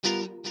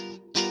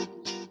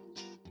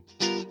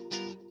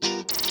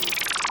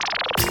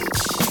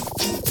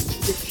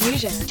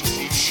Diffusion,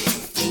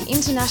 the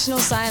international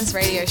science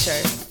radio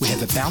show. We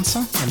have a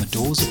bouncer on the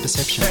doors of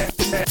perception.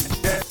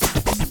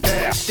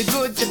 The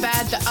good, the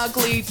bad, the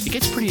ugly. It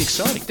gets pretty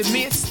exciting. The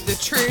myths, the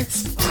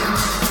truths.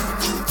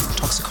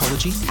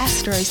 Toxicology.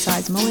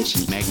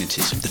 Astroseismology.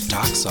 Magnetism. The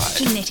dark side.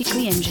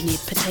 Genetically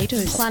engineered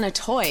potatoes.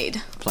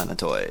 Planetoid.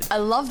 Planetoid. I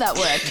love that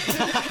word.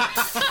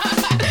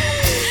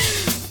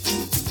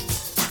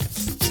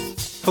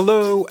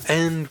 Hello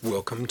and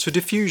welcome to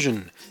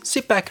Diffusion.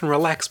 Sit back and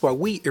relax while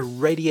we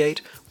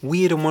irradiate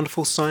weird and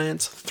wonderful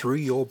science through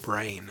your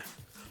brain.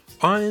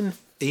 I'm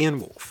Ian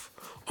Wolfe.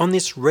 On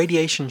this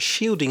radiation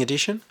shielding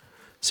edition,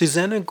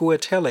 Susanna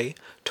Guatelli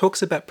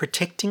talks about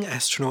protecting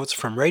astronauts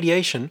from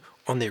radiation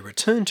on their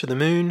return to the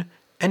Moon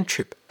and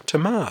trip to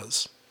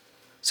Mars.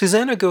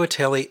 Susanna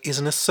Guatelli is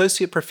an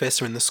associate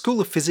professor in the School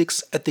of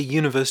Physics at the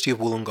University of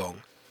Wollongong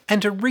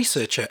and a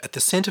researcher at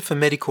the Centre for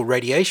Medical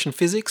Radiation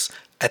Physics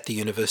at the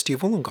University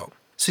of Wollongong.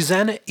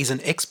 Susanna is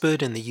an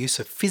expert in the use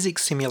of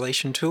physics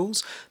simulation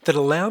tools that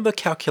allow the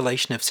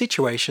calculation of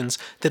situations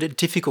that are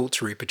difficult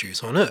to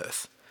reproduce on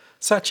Earth,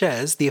 such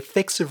as the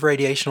effects of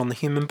radiation on the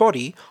human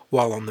body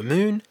while on the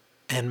Moon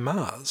and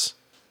Mars.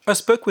 I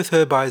spoke with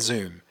her by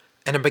Zoom,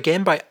 and I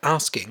began by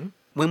asking,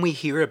 when we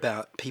hear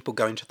about people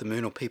going to the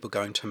Moon or people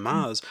going to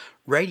Mars,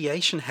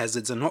 radiation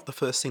hazards are not the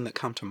first thing that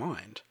come to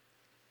mind.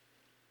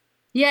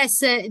 Yes,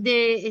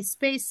 the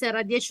space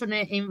radiation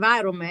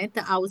environment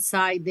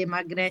outside the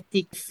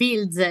magnetic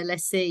fields,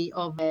 let's say,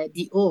 of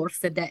the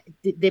Earth,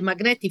 the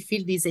magnetic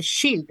field is a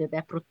shield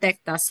that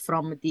protects us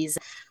from these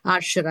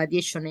harsh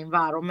radiation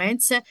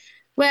environments.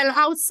 Well,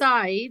 out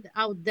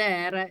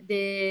there,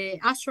 the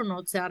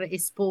astronauts are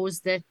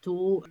exposed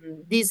to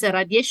these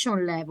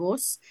radiation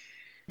levels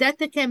that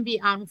can be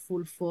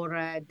harmful for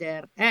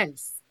their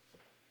health.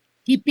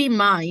 Keep in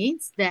mind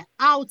that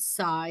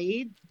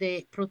outside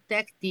the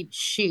protective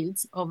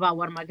shields of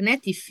our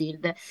magnetic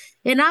field,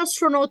 an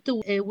astronaut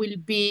will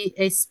be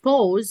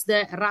exposed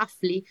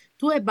roughly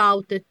to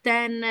about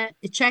 10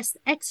 chest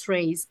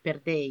X-rays per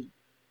day.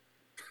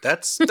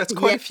 That's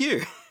quite a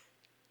few.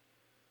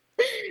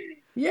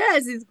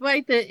 Yes, it's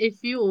quite a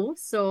few.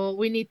 So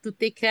we need to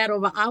take care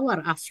of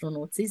our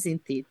astronauts,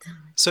 isn't it?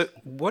 So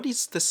what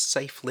is the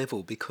safe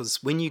level?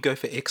 Because when you go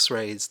for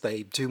X-rays,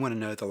 they do want to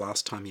know the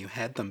last time you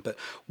had them. But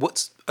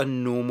what's a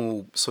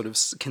normal sort of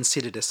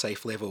considered a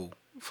safe level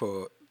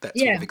for that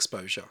sort of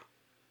exposure?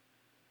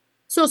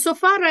 So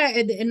far,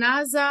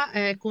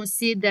 NASA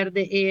considered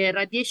a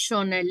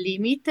radiation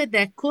limit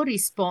that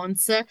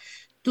corresponds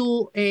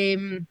to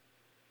a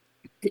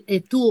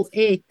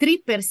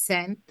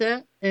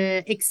 3%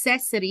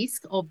 excess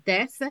risk of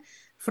death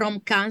from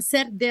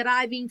cancer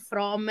deriving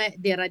from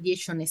the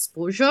radiation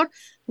exposure,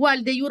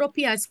 while the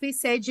European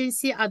Space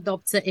Agency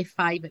adopts a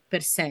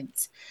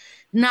 5%.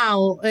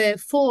 Now,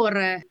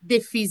 for the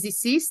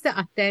physicists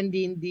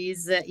attending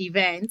these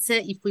events,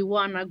 if we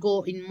want to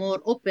go in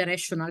more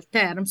operational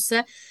terms,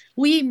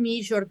 we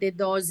measure the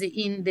dose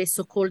in the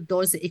so-called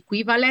dose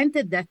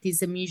equivalent that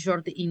is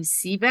measured in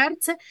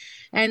sieverts,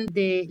 and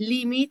the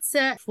limits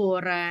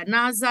for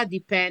NASA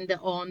depend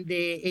on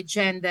the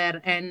gender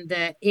and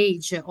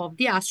age of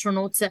the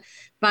astronauts,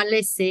 but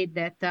let's say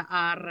that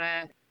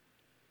are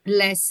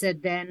less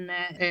than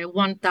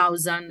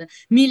 1,000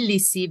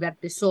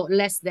 millisievert, so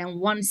less than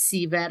 1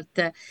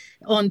 sievert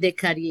on the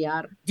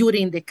career,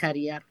 during the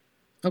career,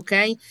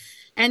 okay?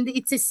 And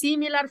it's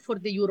similar for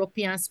the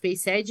European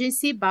Space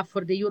Agency, but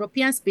for the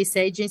European Space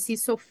Agency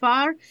so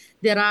far,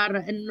 there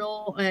are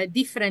no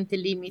different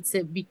limits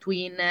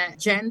between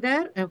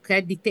gender,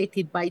 okay,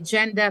 dictated by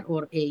gender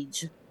or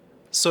age.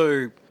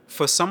 So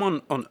for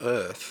someone on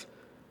Earth,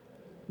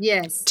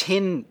 yes,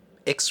 10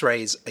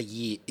 X-rays a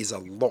year is a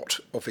lot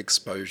of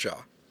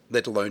exposure,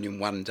 let alone in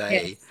one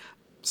day. Yes.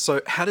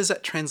 So how does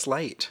that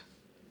translate?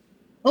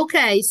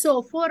 Okay,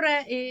 so for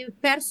a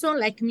person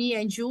like me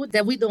and you,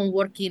 that we don't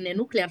work in a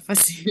nuclear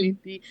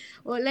facility,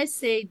 or let's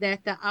say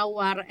that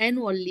our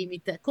annual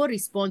limit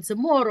corresponds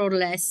more or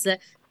less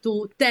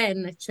to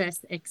 10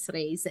 chest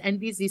X-rays, and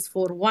this is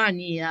for 1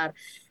 year.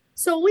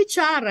 So which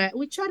are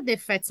the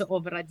effects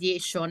of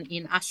radiation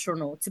in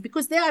astronauts?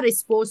 Because they are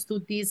exposed to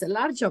these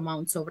large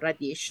amounts of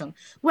radiation.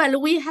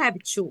 Well, we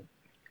have two.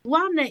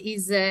 One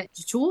is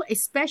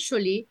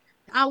especially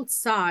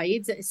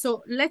outside.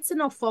 So let's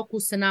not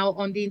focus now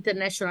on the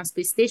International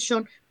Space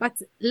Station, but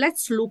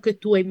let's look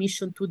at to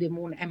emission to the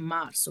Moon and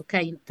Mars,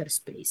 okay, in outer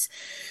space.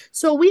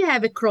 So we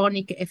have a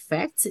chronic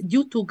effects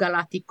due to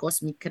galactic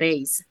cosmic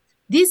rays.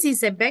 This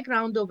is a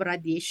background of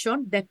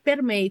radiation that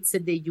permeates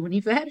the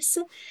universe.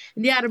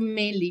 They are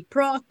mainly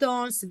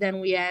protons. Then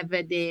we have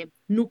the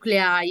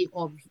nuclei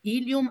of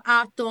helium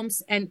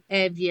atoms and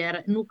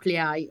heavier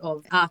nuclei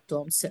of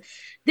atoms.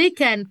 They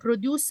can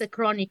produce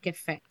chronic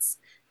effects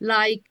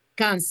like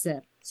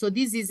cancer. So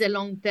this is a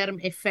long-term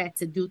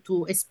effect due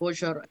to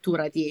exposure to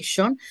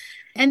radiation.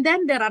 And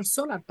then there are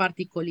solar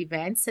particle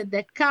events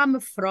that come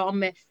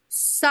from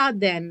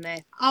sudden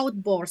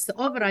outbursts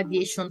of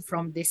radiation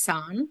from the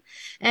sun.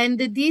 And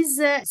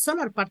these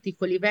solar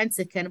particle events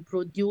can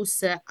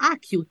produce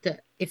acute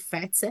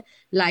effects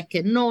like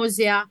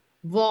nausea,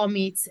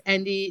 vomits,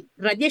 and the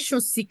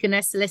radiation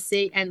sickness, let's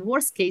say, and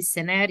worst case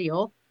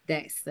scenario,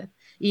 death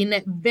in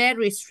a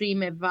very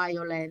extreme and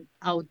violent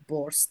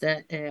outburst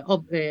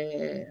of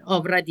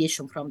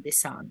radiation from the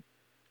sun.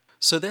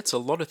 So that's a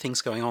lot of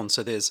things going on.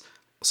 So there's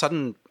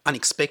sudden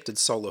unexpected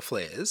solar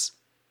flares.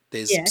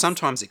 There's Yes.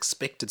 sometimes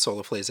expected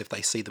solar flares if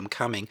they see them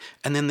coming.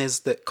 And then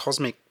there's the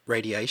cosmic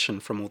radiation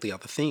from all the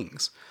other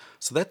things.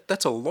 So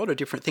that's a lot of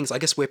different things. I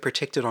guess we're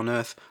protected on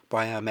Earth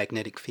by our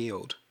magnetic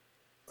field.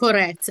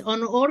 Correct.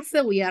 On Earth,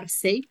 we are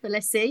safe,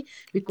 let's say,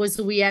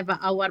 because we have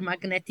our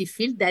magnetic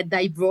field that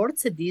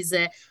diverts these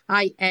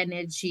high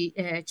energy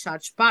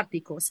charged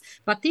particles.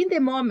 But in the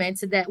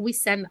moment that we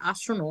send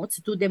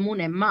astronauts to the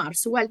Moon and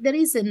Mars, well, there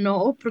is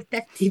no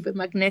protective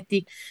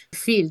magnetic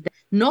field,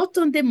 not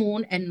on the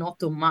Moon and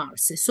not on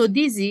Mars. So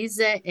this is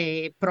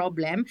a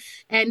problem.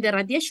 And the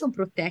radiation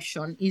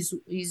protection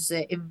is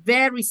a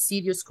very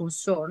serious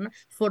concern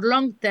for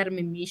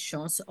long-term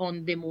missions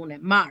on the Moon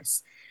and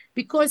Mars.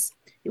 Because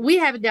we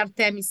have the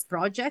Artemis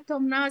project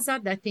of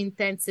NASA that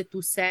intends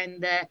to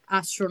send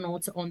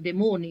astronauts on the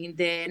moon in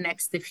the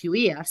next few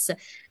years.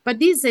 But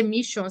these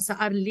missions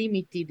are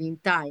limited in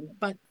time.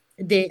 But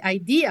the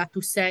idea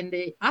to send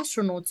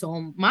astronauts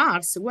on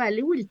Mars, well,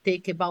 it will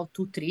take about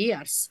 2-3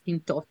 years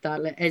in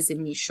total as a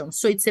mission.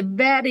 So it's a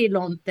very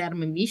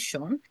long-term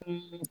mission.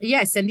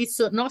 Yes, and it's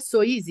not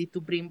so easy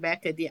to bring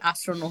back the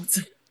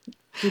astronauts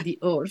to the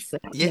Earth.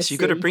 Yes, you've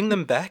got to bring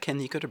them back,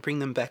 and you've got to bring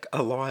them back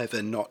alive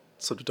and not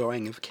sort of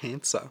dying of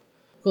cancer.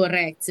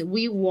 Correct.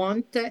 We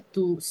want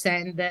to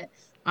send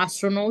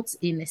astronauts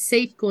in a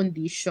safe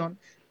condition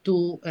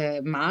to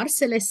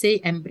Mars, let's say,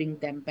 and bring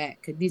them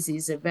back. This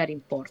is very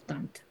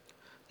important.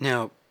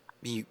 Now,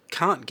 you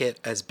can't get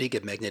as big a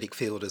magnetic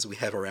field as we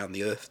have around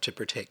the Earth to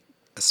protect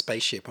a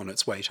spaceship on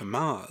its way to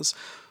Mars.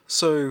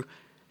 So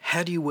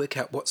how do you work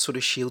out what sort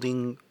of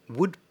shielding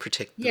would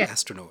protect the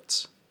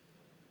astronauts?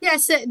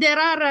 Yes, there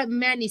are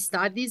many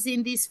studies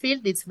in this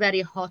field. It's a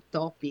very hot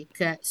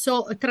topic.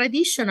 So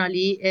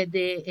traditionally,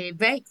 the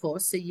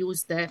vehicles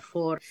used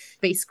for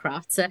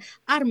spacecrafts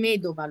are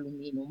made of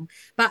aluminum.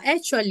 But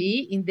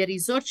actually, in the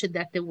research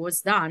that was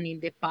done in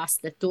the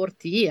past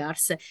 30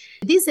 years,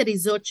 this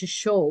research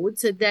showed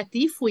that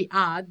if we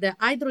add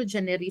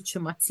hydrogen-rich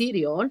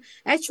material,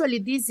 actually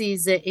this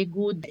is a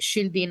good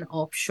shielding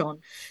option.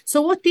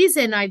 So what is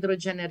an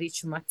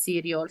hydrogen-rich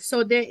material?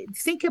 So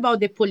think about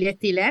the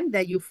polyethylene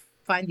that you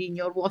find in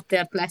your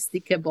water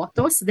plastic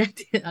bottles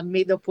that are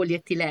made of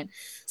polyethylene.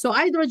 So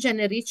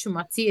hydrogen-rich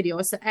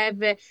materials have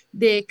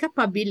the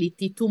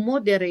capability to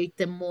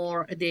moderate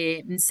more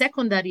the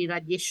secondary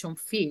radiation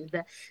field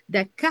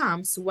that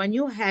comes when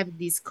you have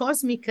this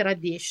cosmic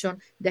radiation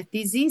that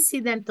is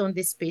incident on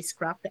the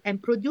spacecraft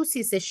and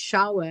produces a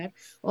shower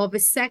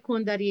of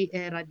secondary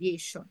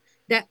radiation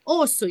that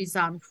also is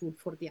harmful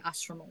for the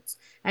astronauts.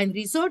 And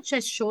research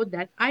has showed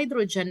that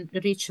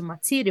hydrogen-rich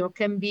material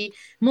can be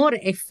more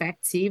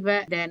effective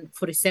than,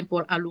 for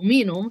example,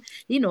 aluminum,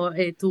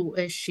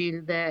 to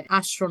shield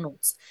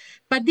astronauts.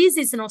 But this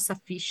is not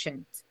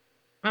sufficient.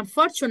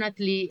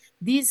 Unfortunately,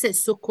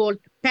 these so-called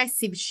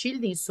passive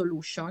shielding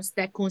solutions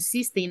that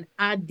consist in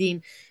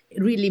adding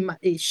really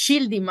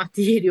shielding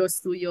materials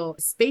to your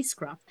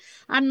spacecraft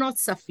are not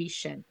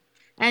sufficient.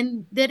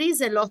 And there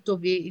is a lot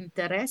of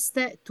interest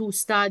to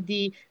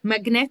study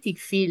magnetic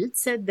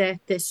fields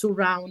that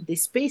surround the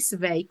space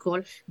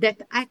vehicle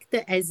that act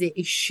as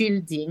a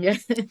shielding,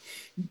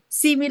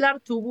 similar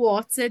to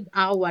what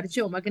our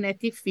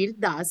geomagnetic field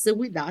does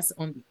with us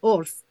on the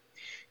Earth.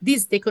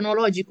 This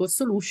technological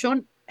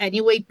solution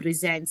anyway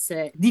presents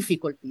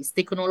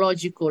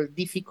technological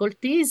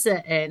difficulties,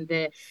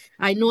 and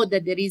I know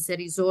that there is a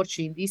research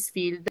in this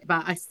field,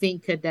 but I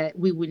think that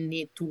we will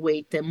need to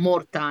wait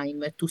more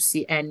time to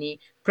see any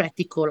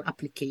practical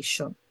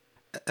application.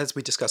 As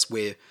we discussed,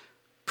 we're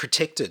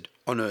protected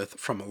on Earth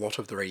from a lot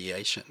of the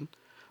radiation.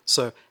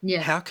 So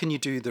how can you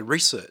do the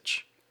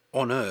research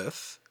on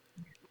Earth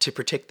to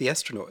protect the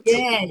astronauts?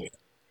 Yes.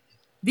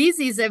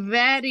 This is a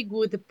very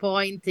good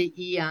point,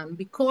 Ian,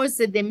 because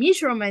the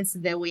measurements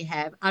that we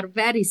have are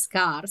very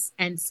scarce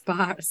and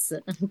sparse,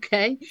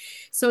 okay?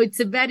 So it's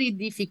very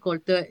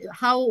difficult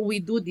how we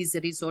do this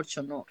research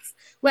on Earth.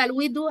 Well,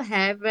 we do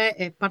have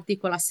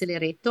particle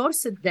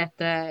accelerators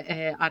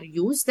that are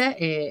used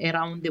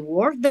around the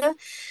world,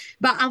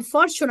 but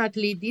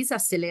unfortunately, these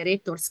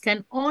accelerators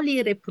can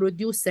only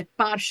reproduce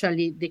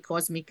partially the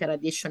cosmic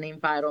radiation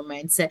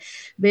environments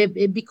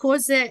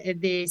because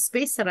the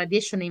space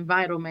radiation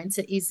environments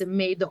is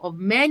made of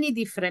many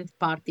different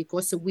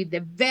particles with a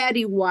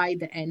very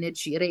wide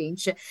energy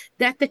range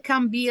that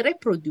can be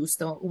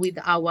reproduced with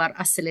our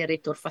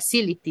accelerator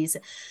facilities.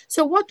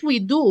 So what we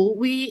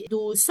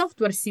do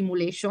software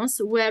simulations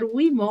where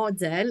we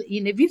model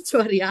in a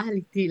virtual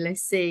reality,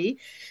 let's say,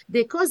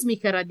 the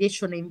cosmic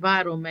radiation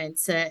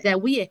environments that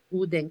we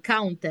would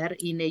encounter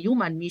in a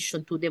human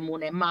mission to the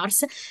Moon and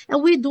Mars,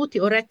 and we do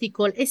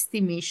theoretical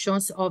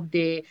estimations of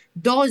the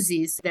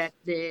doses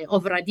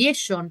of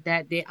radiation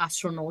that the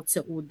astronauts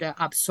would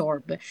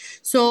absorb.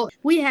 So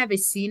we have a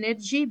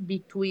synergy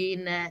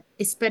between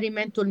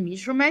experimental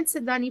measurements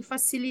done in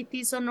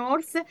facilities on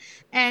Earth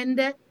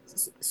and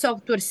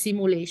software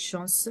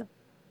simulations.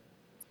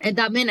 And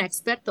I'm an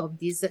expert of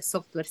these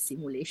software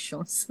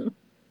simulations.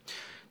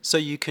 So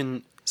you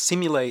can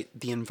simulate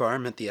the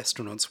environment the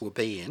astronauts will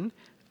be in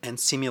and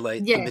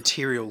simulate the Yes.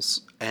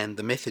 materials and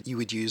the method you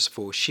would use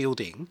for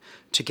shielding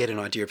to get an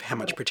idea of how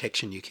much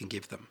protection you can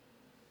give them.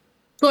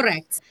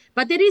 Correct.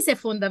 But there is a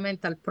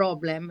fundamental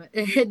problem.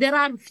 There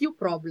are few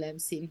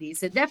problems in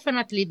this.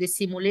 Definitely, the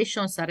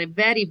simulations are a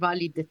very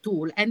valid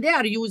tool, and they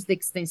are used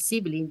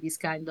extensively in this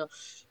kind of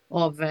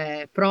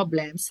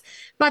problems.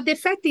 But the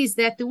fact is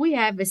that we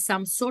have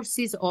some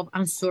sources of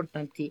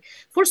uncertainty.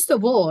 First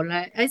of all,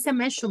 as I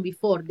mentioned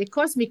before, the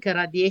cosmic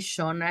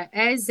radiation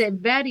has a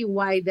very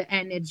wide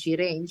energy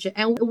range,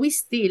 and we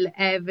still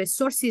have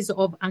sources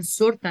of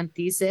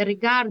uncertainties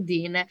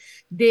regarding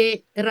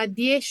the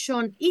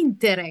radiation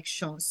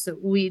interactions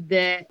with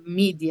the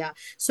media.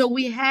 So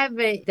we have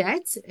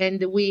that,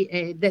 and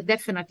we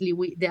definitely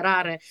there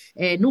are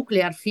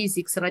nuclear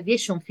physics,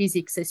 radiation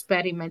physics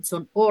experiments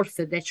on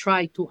Earth that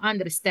try to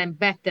understand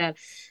better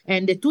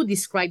and to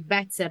describe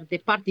better the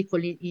particle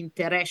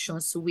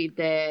interactions with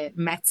the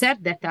matter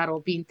that are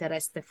of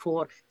interest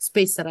for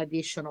space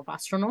radiation of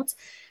astronauts.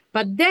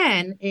 But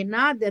then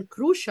another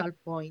crucial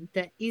point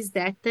is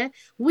that there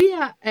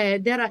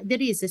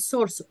is a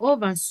source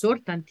of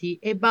uncertainty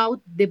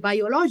about the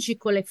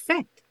biological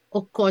effect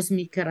of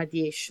cosmic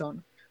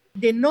radiation.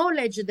 The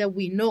knowledge that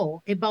we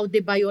know about the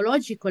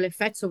biological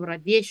effects of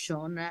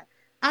radiation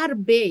are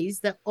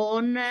based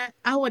on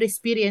our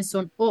experience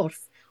on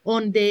Earth,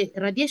 on the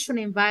radiation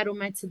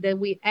environments that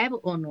we have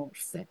on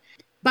Earth.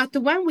 But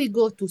when we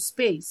go to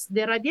space,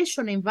 the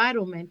radiation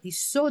environment is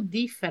so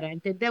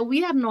different that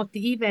we are not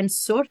even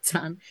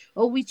certain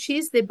of which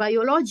is the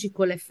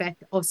biological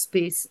effect of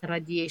space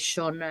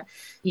radiation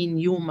in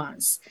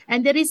humans.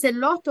 And there is a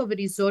lot of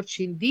research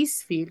in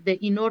this field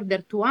in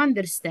order to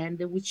understand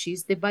which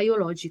is the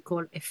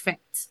biological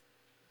effect.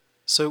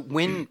 So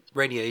when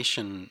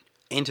radiation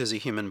enters a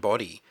human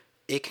body,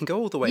 it can go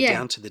all the way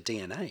down to the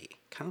DNA,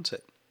 can't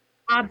it?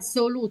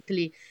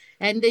 Absolutely.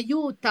 And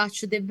you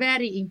touched the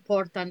very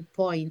important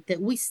point.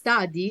 We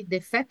study the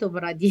effect of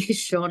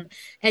radiation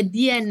at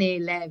DNA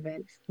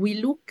level. We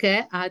look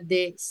at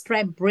the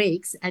strand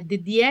breaks, at the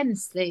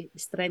DNA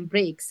strand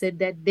breaks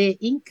that the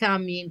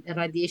incoming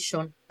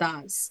radiation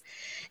does.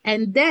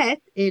 And that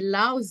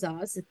allows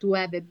us to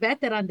have a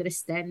better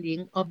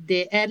understanding of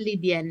the early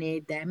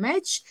DNA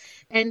damage.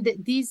 And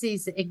this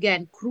is,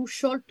 again,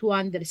 crucial to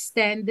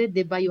understand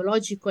the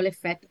biological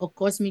effect of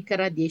cosmic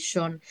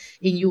radiation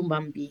in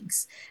human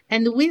beings.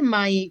 And with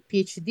my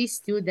PhD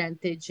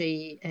student,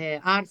 Jay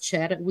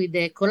Archer, with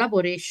a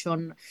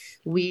collaboration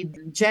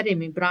with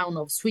Jeremy Brown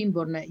of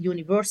Swinburne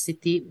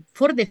University,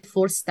 for the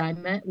first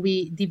time,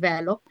 we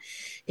developed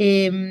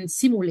a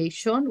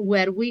simulation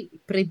where we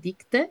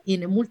predict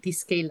in a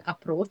multi-scale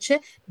approach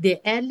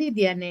the early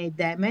DNA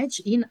damage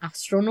in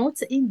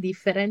astronauts in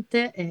different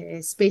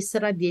space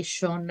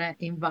radiation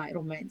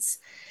environments.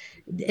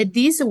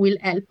 This will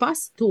help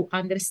us to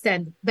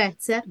understand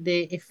better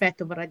the effect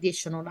of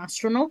radiation on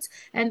astronauts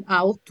and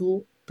how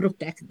to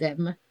protect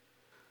them.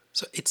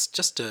 So it's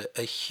just a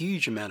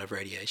huge amount of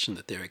radiation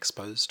that they're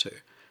exposed to.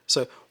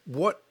 So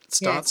what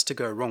starts to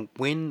go wrong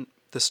when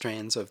the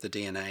strands of the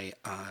DNA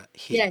are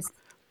hit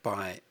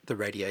by the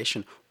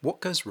radiation?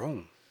 What goes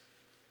wrong?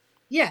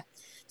 Yeah,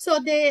 so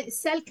the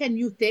cell can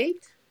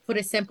mutate, for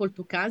example,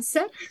 to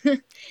cancer,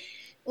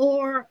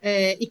 or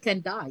it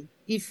can die.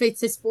 If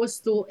it's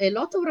exposed to a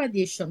lot of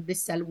radiation, the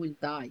cell will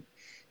die.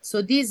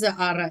 So these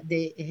are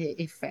the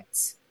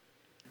effects.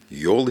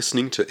 You're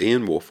listening to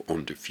Ian Wolfe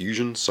on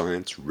Diffusion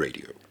Science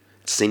Radio.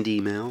 Send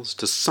emails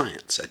to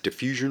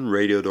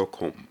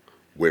science@diffusionradio.com.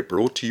 We're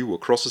brought to you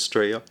across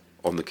Australia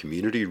on the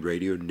Community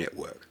Radio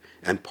Network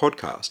and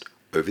podcast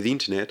over the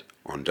internet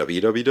on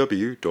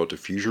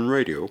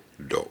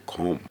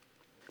www.diffusionradio.com.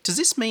 Does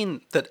this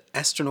mean that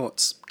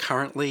astronauts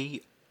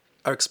currently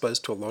are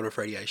exposed to a lot of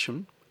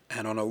radiation,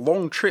 and on a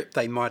long trip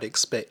they might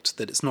expect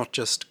that it's not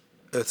just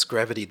Earth's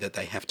gravity that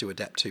they have to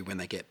adapt to when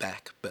they get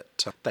back,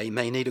 but they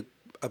may need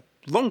a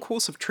long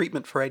course of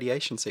treatment for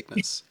radiation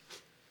sickness?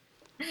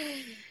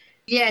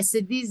 Yes,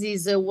 this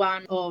is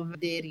one of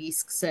the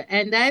risks.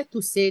 And I have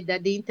to say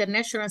that the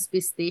International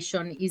Space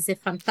Station is a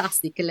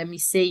fantastic, let me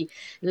say,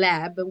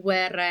 lab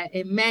where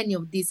many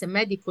of these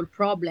medical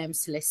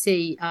problems, let's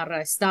say,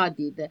 are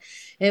studied.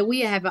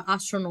 We have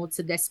astronauts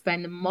that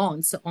spend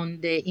months on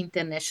the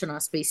International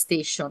Space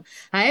Station.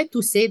 I have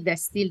to say that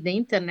still the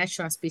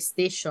International Space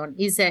Station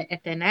is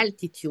at an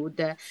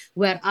altitude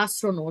where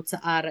astronauts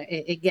are,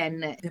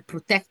 again,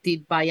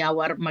 protected by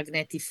our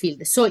magnetic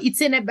field. So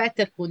it's in a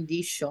better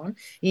condition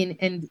in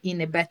and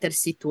in a better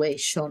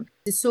situation.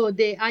 So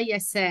the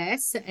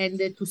ISS, and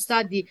to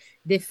study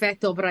the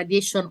effect of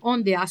radiation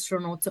on the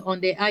astronauts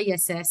on the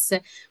ISS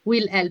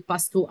will help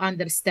us to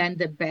understand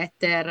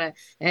better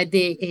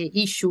the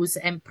issues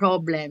and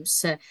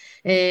problems.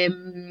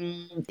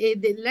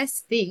 Let's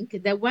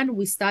think that when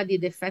we study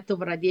the effect of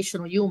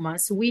radiation on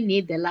humans, we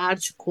need a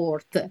large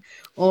cohort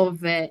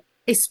of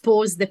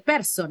exposed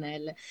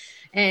personnel.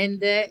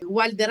 And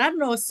while there are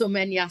not so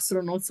many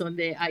astronauts on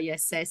the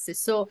ISS,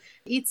 so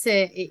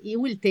it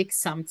will take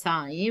some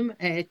time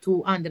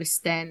to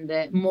understand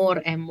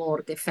more and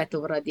more the effect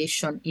of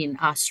radiation in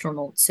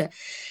astronauts.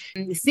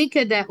 Think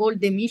that all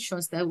the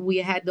missions that we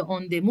had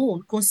on the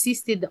moon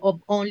consisted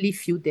of only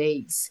few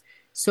days.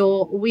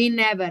 So we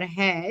never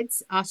had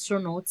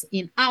astronauts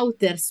in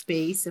outer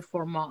space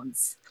for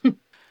months.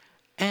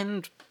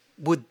 And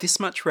would this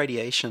much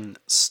radiation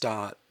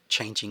start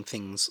changing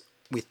things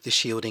with the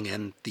shielding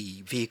and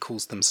the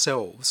vehicles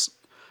themselves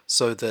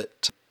so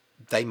that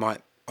they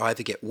might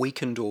either get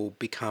weakened or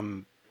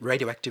become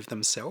radioactive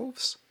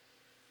themselves?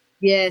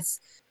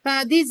 Yes,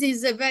 this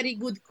is a very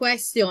good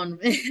question.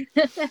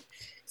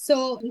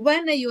 So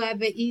when you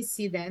have an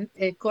incident,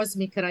 a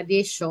cosmic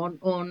radiation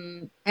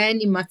on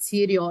any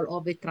material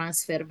of a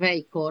transfer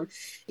vehicle,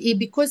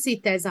 because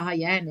it has high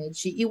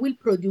energy, it will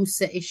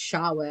produce a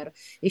shower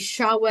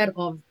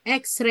of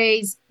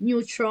X-rays,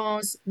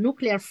 neutrons,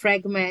 nuclear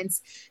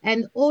fragments,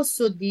 and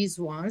also these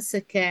ones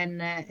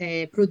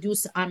can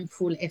produce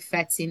harmful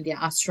effects in the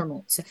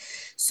astronauts.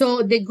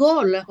 So the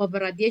goal of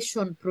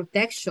radiation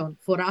protection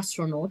for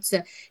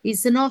astronauts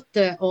is not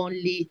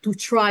only to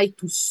try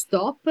to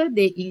stop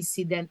the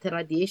incident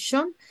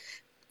radiation.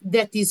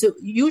 That is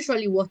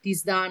usually what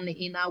is done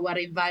in our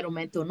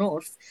environment on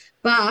Earth,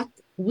 but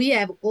we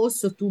have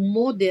also to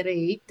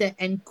moderate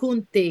and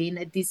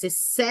contain this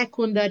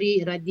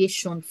secondary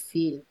radiation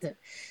field.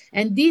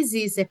 And this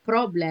is a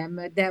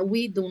problem that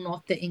we do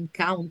not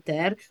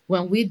encounter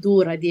when we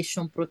do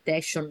radiation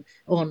protection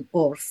on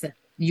Earth,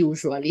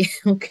 usually,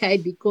 okay?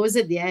 Because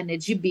the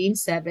energy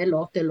beams have a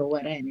lot lower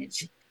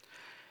energy,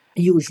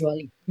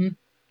 usually.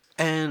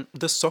 And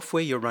the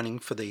software you're running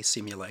for these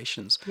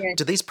simulations, Yes.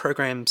 do these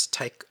programs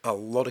take a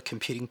lot of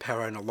computing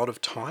power and a lot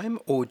of time,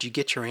 or do you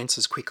get your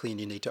answers quickly and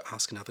you need to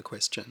ask another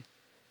question?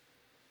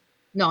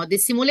 No, the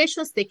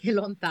simulations take a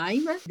long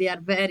time. They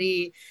are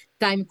very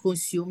time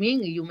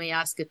consuming. You may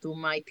ask to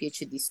my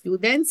PhD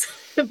students,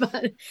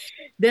 but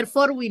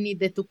therefore we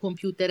needed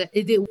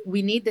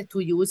to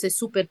use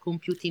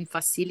supercomputing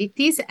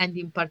facilities, and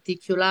in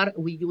particular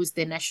we use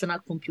the National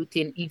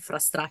Computing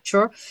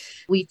Infrastructure,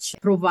 which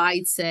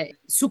provides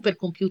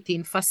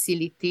supercomputing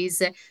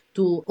facilities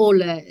to all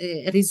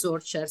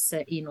researchers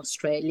in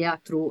Australia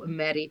through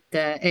merit,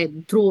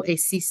 through a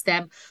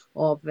system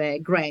of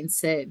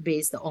grants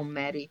based on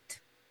merit.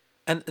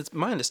 And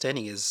my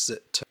understanding is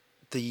that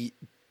the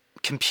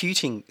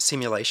computing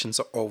simulations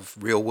of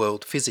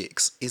real-world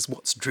physics is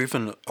what's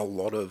driven a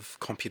lot of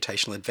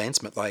computational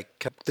advancement, like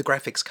the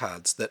graphics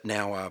cards that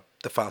now are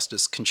the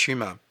fastest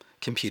consumer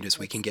computers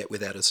we can get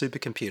without a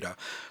supercomputer,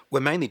 were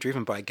mainly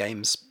driven by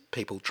games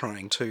people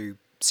trying to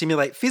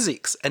simulate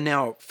physics, and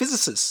now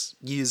physicists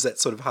use that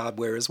sort of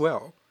hardware as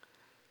well.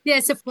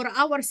 Yes, for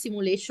our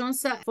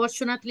simulations,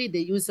 fortunately,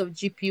 the use of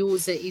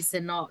GPUs is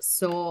not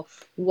so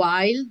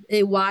wide,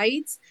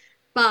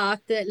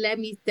 but let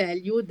me tell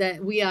you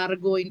that we are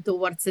going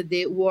towards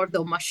the world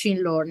of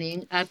machine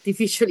learning,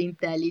 artificial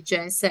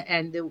intelligence,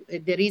 and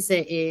there is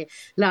a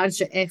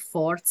large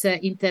effort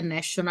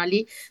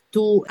internationally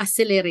to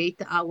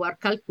accelerate our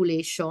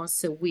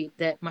calculations with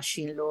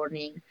machine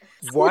learning.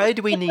 Why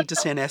do we need to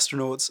send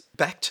astronauts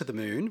back to the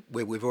moon,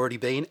 where we've already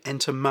been,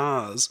 and to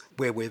Mars,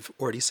 where we've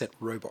already sent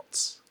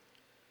robots?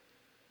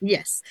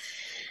 Yes,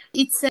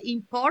 it's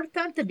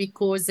important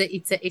because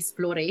it's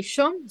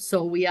exploration.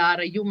 So we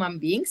are human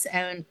beings,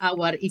 and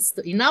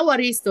in our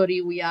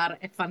history, we are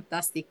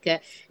fantastic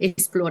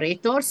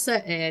explorators.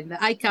 And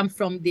I come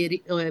from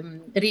the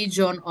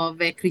region of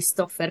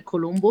Christopher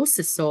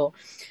Columbus. So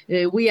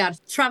we are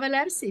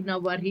travelers in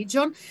our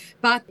region.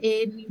 But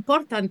an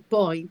important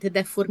point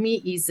that for me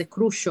is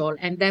crucial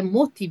and that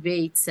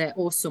motivates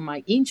also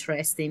my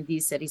interest in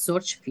this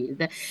research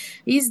field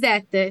is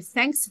that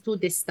thanks to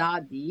the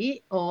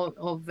study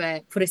of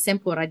for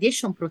example,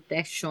 radiation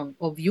protection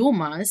of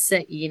humans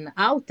in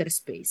outer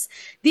space,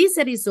 this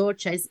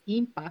research has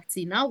impacts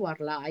in our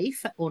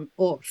life on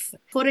Earth.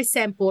 For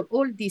example,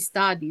 all these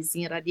studies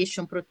in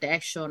radiation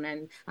protection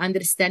and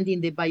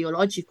understanding the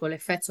biological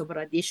effects of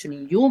radiation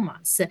in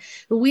humans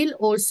will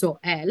also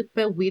help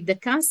with the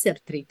cancer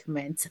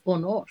treatment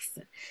on Earth.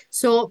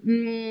 So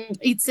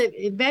it's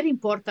very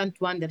important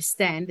to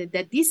understand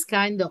that this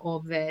kind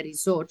of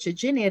research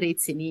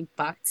generates an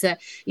impact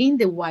in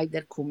the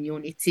wider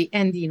community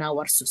and in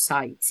our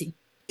society.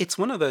 It's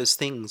one of those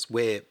things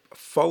where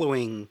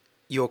following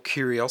your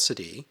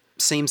curiosity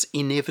seems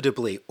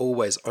inevitably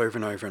always over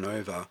and over and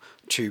over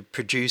to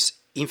produce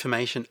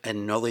information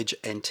and knowledge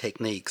and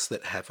techniques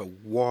that have a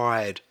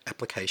wide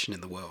application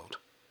in the world.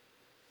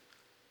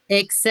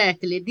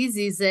 Exactly. This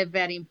is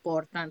very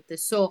important.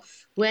 So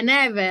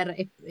whenever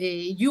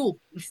you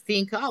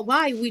think, oh,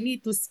 why we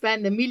need to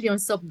spend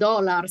millions of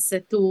dollars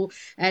to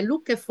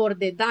look for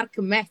the dark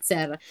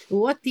matter,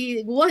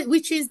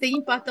 which is the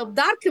impact of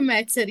dark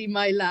matter in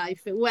my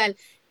life? Well,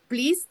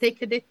 please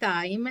take the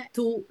time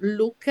to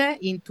look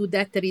into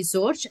that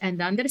research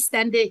and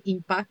understand the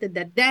impact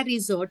that that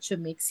research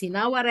makes in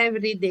our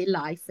everyday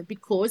life,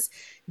 because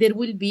there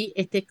will be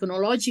a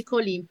technological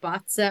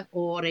impact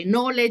or a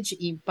knowledge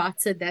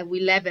impact that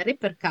will have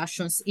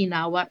repercussions in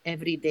our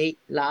everyday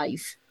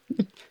life.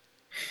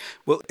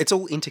 Well, it's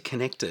all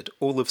interconnected.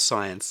 All of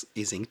science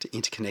is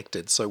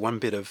interconnected. So one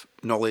bit of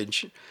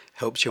knowledge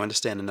helps you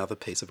understand another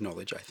piece of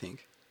knowledge, I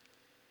think.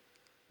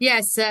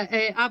 Yes,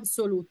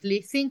 absolutely.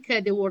 Think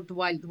the World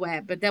Wide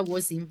Web that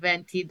was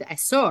invented at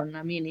CERN,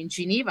 I mean, in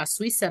Geneva,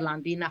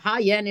 Switzerland, in a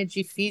high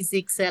energy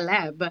physics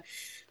lab.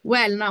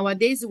 Well,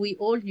 nowadays we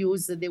all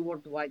use the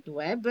World Wide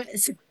Web.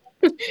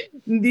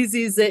 This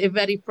is a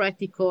very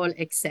practical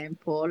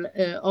example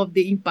of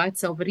the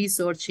impacts of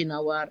research in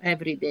our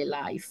everyday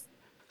life.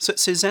 So,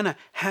 Susanna,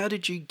 how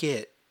did you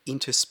get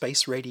into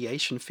space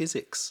radiation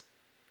physics?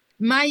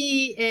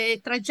 My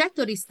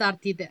trajectory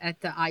started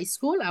at high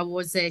school. I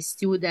was a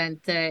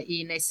student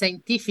in a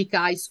scientific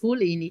high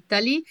school in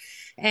Italy,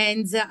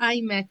 and I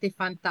met a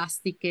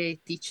fantastic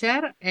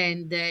teacher,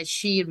 and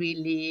she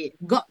really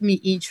got me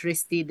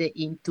interested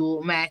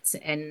into maths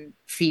and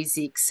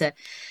physics.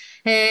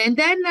 And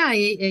then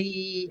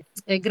I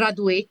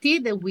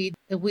graduated with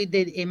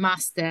a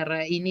master.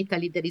 In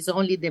Italy, there is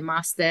only the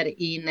master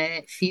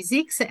in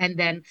physics, and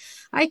then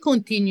I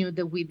continued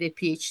with the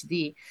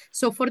PhD.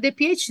 So for the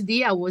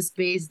PhD, I was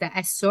based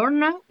at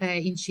CERN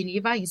in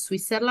Geneva, in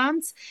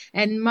Switzerland,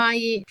 and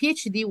my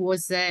PhD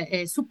was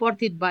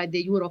supported by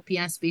the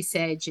European Space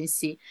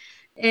Agency.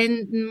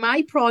 And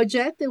my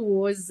project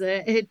was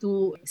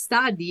to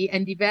study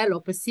and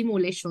develop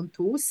simulation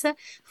tools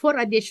for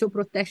radiation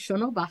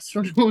protection of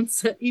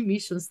astronauts'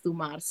 emissions to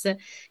Mars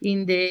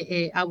in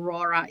the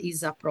Aurora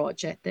ESA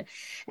project.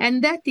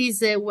 And that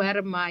is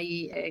where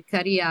my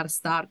career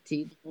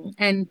started.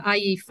 And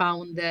I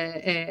found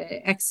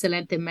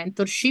excellent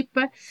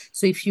mentorship.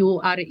 So if you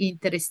are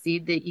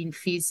interested in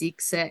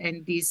physics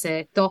and these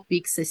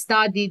topics,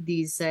 study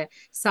these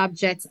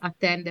subjects,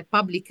 attend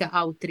public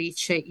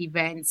outreach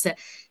events.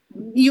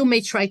 You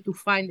may try to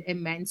find a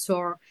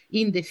mentor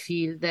in the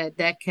field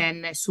that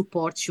can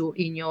support you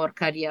in your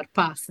career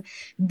path.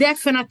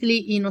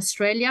 Definitely in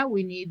Australia,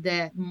 we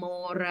need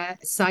more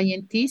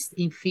scientists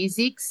in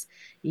physics,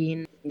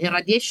 in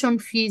radiation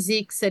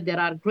physics. There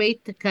are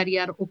great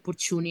career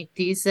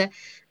opportunities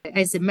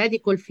as a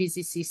medical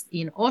physicist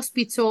in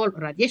hospital,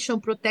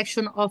 radiation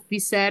protection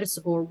officers,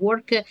 or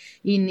work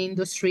in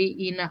industry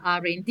in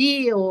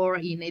R&D or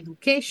in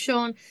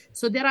education.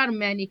 So there are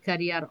many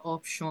career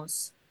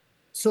options.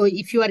 So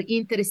if you are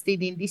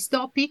interested in this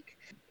topic,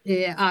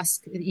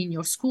 ask in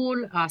your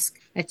school, ask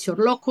at your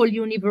local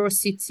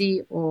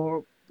university,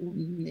 or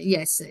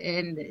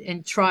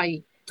and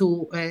try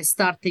to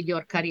start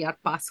your career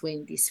pathway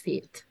in this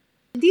field.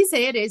 This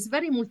area is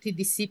very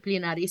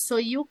multidisciplinary, so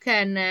you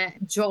can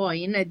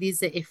join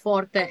this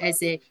effort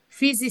as a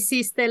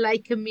physicist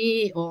like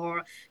me,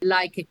 or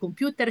like a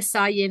computer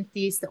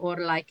scientist, or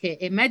like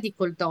a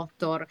medical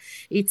doctor.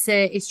 It's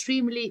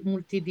extremely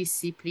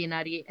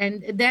multidisciplinary.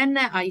 And then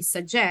I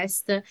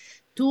suggest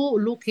to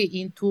look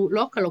into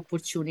local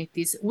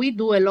opportunities. We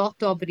do a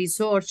lot of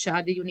research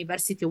at the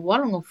University of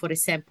Wollongong, for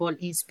example,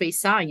 in space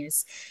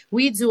science.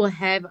 We do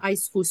have high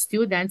school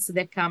students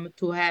that come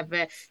to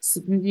have,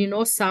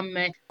 some,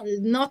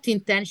 not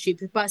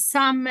internship, but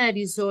some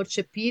research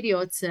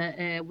periods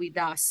with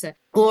us.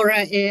 Or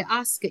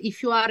ask,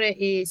 if you are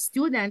a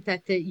student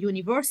at a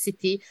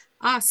university,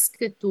 ask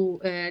to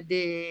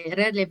the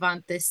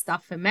relevant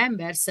staff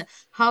members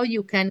how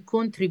you can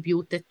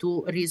contribute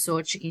to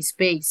research in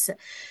space.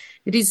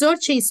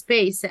 Research in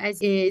space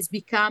has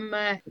become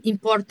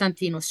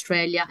important in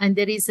Australia, and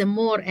there is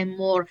more and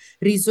more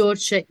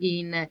research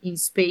in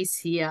space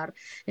here.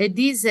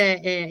 This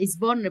is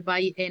born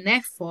by an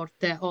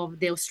effort of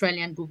the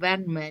Australian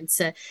government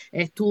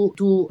to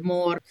do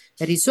more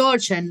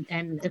research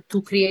and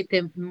to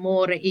create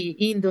more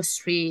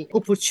industry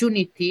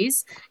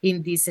opportunities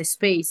in this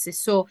space.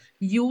 So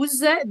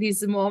use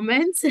this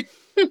moment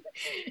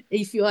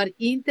if you are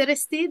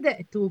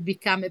interested to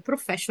become a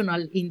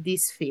professional in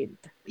this field.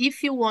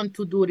 If you want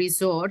to do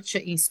research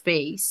in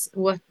space,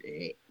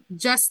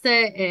 just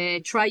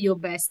try your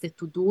best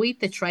to do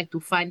it. Try to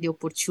find the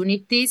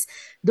opportunities.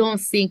 Don't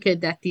think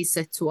that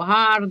it's too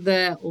hard,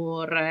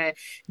 or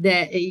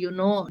that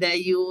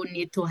you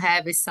need to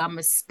have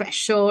some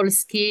special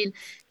skill.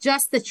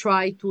 Just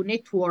try to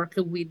network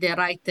with the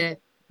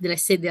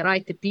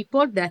right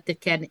people that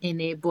can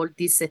enable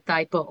this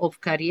type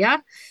of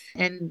career,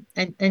 and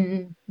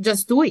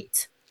just do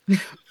it.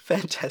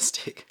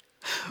 Fantastic.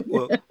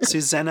 Well,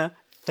 Susanna,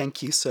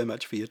 thank you so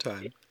much for your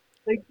time.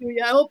 Thank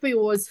you. I hope it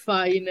was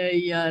fine,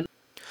 Ian.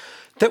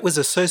 That was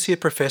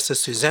Associate Professor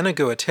Susanna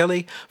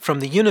Guatelli from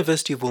the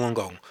University of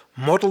Wollongong,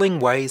 modelling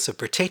ways of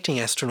protecting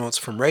astronauts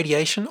from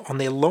radiation on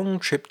their long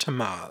trip to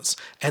Mars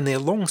and their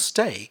long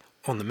stay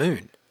on the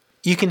Moon.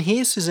 You can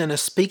hear Susanna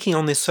speaking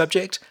on this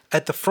subject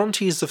at the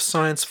Frontiers of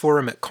Science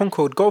Forum at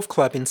Concord Golf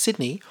Club in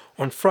Sydney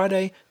on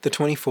Friday the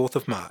 24th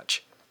of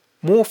March.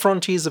 More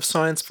Frontiers of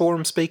Science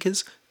Forum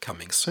speakers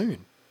coming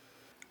soon.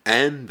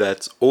 And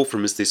that's all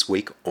from us this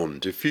week on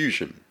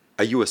Diffusion.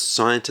 Are you a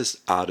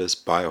scientist,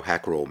 artist,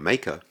 biohacker or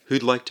maker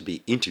who'd like to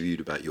be interviewed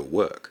about your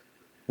work?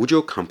 Would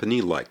your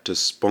company like to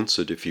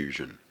sponsor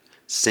Diffusion?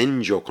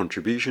 Send your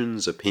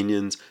contributions,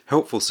 opinions,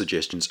 helpful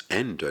suggestions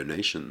and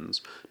donations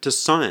to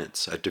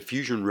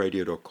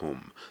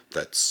science@diffusionradio.com.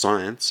 That's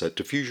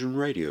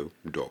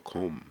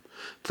science@diffusionradio.com.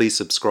 Please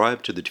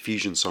subscribe to the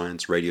Diffusion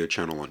Science Radio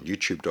channel on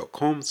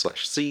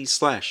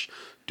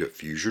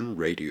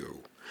youtube.com/c/diffusionradio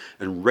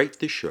and rate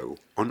the show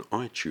on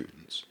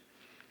iTunes.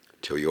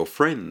 Tell your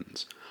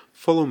friends.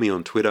 Follow me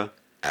on Twitter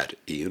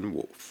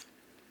 @IanWolf.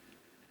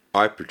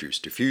 I produce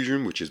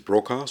Diffusion, which is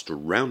broadcast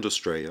around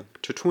Australia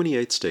to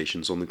 28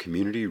 stations on the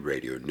Community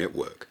Radio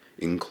Network,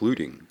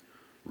 including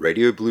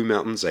Radio Blue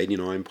Mountains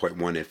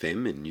 89.1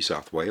 FM in New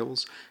South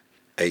Wales,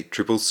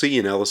 8CCC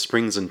in Alice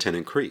Springs and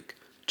Tennant Creek,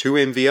 2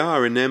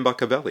 MVR in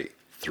Nambucca Valley,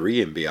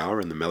 3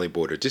 MBR in the Mallee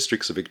Border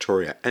districts of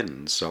Victoria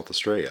and South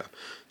Australia,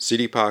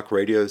 City Park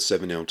Radio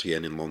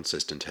 7LTN in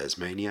Launceston,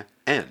 Tasmania,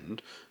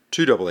 and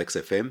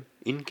 2XXFM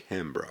in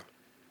Canberra.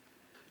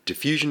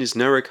 Diffusion is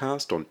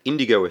narrowcast on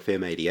Indigo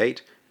FM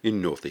 88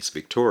 in northeast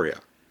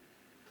Victoria.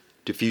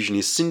 Diffusion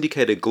is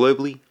syndicated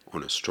globally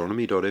on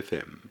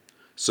astronomy.fm.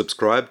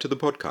 Subscribe to the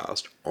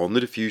podcast on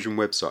the Diffusion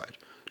website,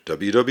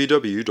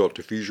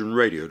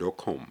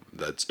 www.diffusionradio.com.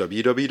 That's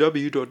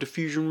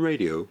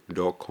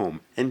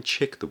www.diffusionradio.com, and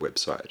check the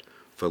website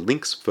for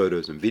links,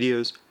 photos and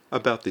videos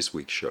about this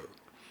week's show.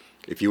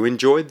 If you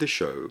enjoyed the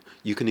show,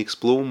 you can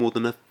explore more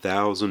than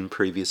 1,000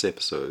 previous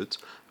episodes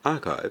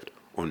archived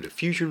on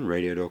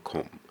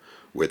diffusionradio.com,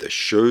 where the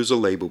shows are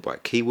labelled by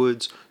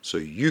keywords so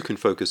you can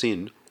focus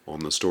in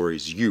on the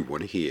stories you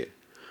want to hear.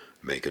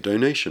 Make a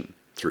donation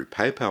through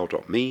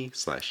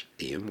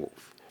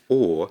paypal.me/IanWolf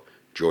or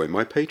join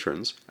my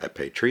patrons at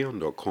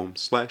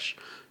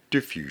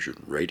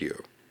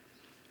patreon.com/diffusionradio.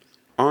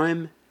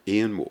 I'm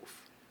Ian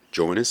Wolf.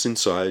 Join us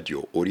inside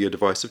your audio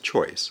device of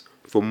choice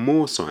for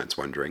more science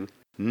wondering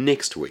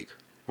next week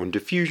on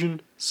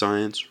Diffusion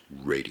Science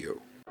Radio.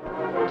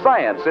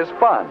 Science is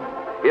fun.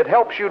 It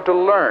helps you to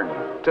learn,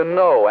 to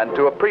know, and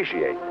to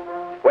appreciate.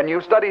 When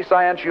you study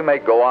science, you may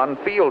go on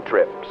field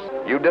trips.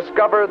 You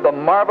discover the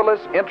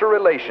marvelous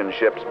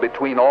interrelationships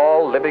between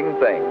all living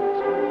things.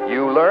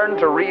 You learn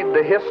to read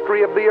the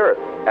history of the Earth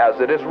as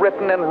it is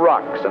written in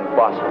rocks and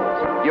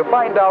fossils. You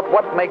find out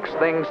what makes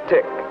things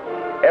tick,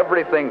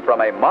 everything from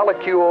a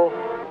molecule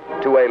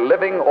to a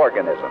living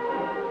organism.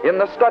 In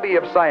the study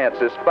of science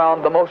is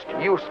found the most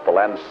useful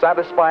and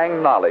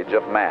satisfying knowledge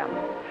of man.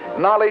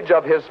 Knowledge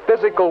of his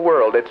physical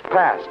world, its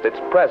past, its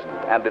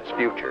present, and its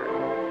future.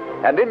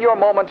 And in your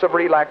moments of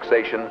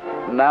relaxation,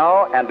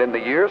 now and in the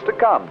years to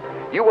come,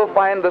 you will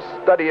find the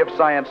study of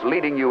science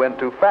leading you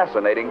into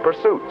fascinating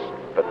pursuits.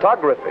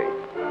 Photography,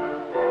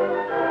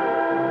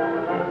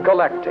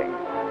 collecting.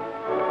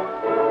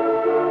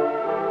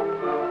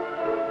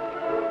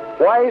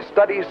 Why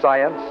study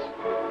science?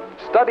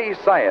 Study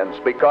science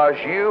because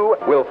you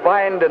will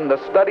find in the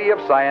study of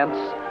science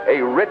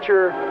a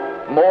richer,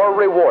 more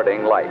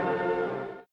rewarding life.